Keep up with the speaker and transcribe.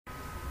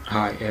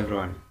Hi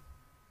everyone,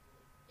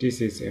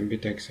 this is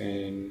MBTech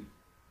and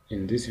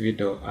in this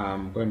video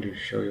I'm going to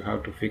show you how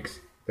to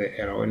fix the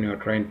error when you're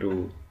trying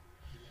to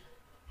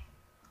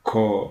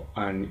call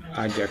an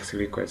Ajax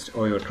request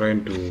or you're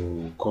trying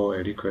to call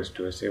a request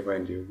to a server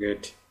and you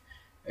get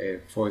a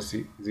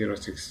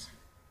 406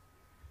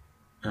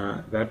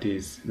 that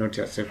is not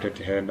accepted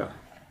header.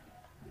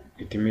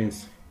 It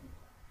means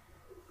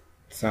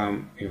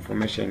some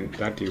information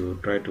that you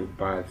try to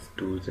pass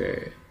to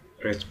the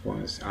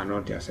response are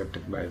not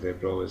accepted by the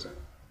browser.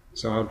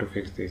 So how to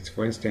fix this?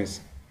 For instance,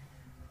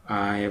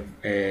 I have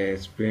a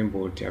Spring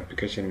Boot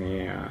application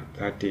here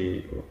that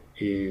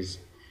is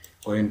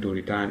going to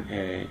return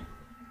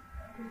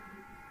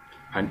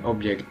an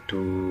object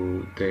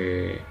to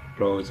the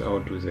browser or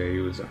to the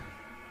user.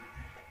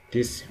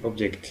 This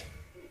object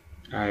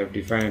I have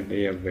defined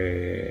here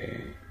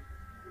the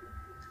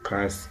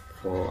class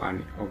for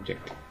an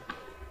object.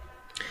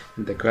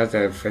 The class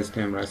has first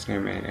name, last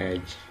name, and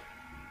age,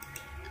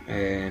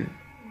 and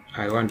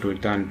I want to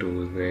return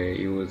to the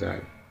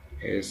user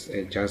as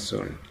a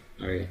JSON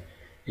array.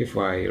 If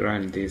I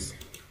run this,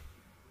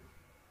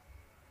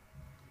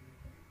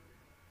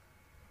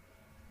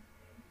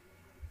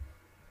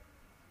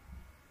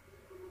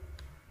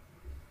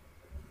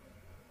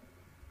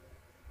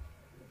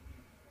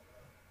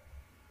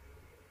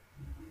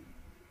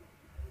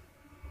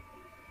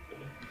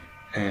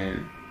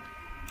 and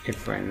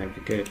if I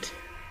navigate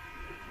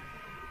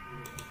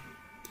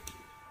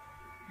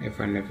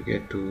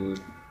to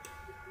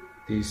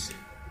this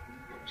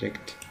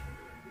object,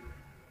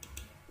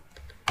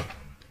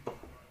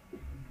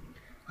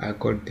 I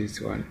got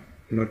this one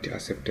not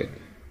accepted,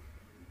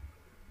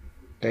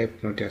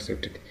 type not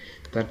accepted.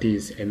 That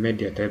is a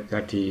media type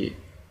that the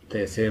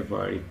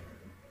server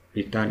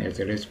return as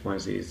a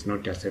response is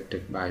not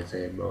accepted by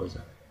the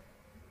browser.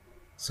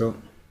 So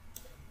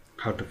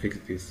how to fix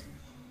this?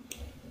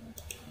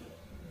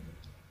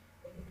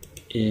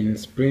 In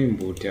Spring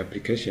Boot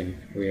application,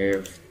 we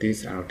have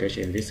this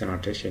annotation. This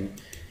annotation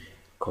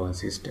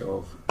consists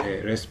of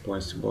a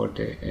response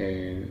body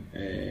and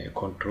a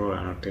control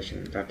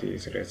annotation, that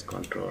is REST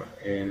control.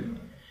 And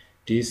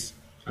this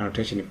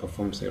annotation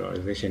performs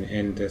serialization,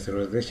 and the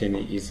serialization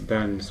is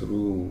done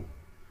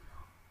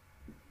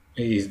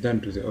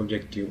to the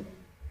objective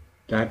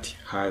that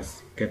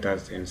has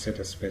getters and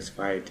setters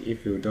specified.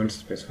 If you don't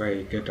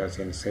specify getters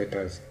and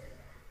setters,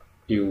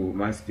 you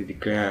must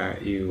declare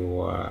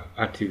your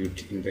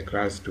attribute in the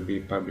class to be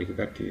public.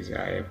 That is,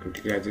 I have to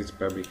declare this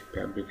public,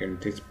 and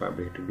this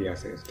public to be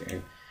accessed.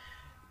 And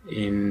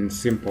in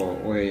simple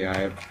way, I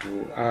have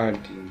to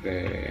add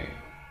the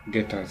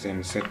getters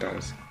and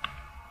setters.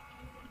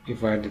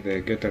 If I add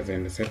the getters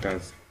and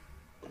setters,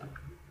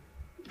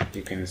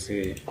 you can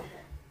see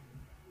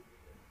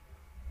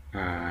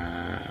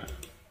I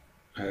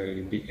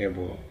will be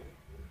able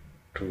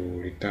to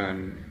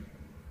return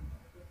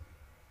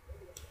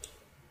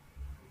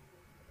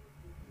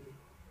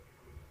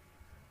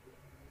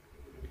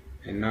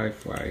and now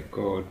if I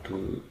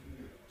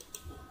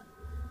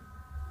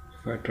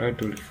try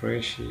to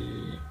refresh,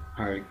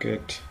 I'll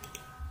get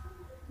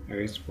a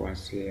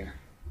response here.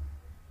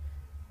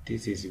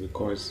 This is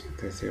because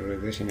the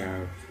serialization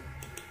have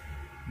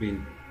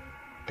been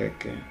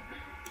taken.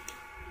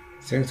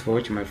 Thanks for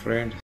watching, my friend.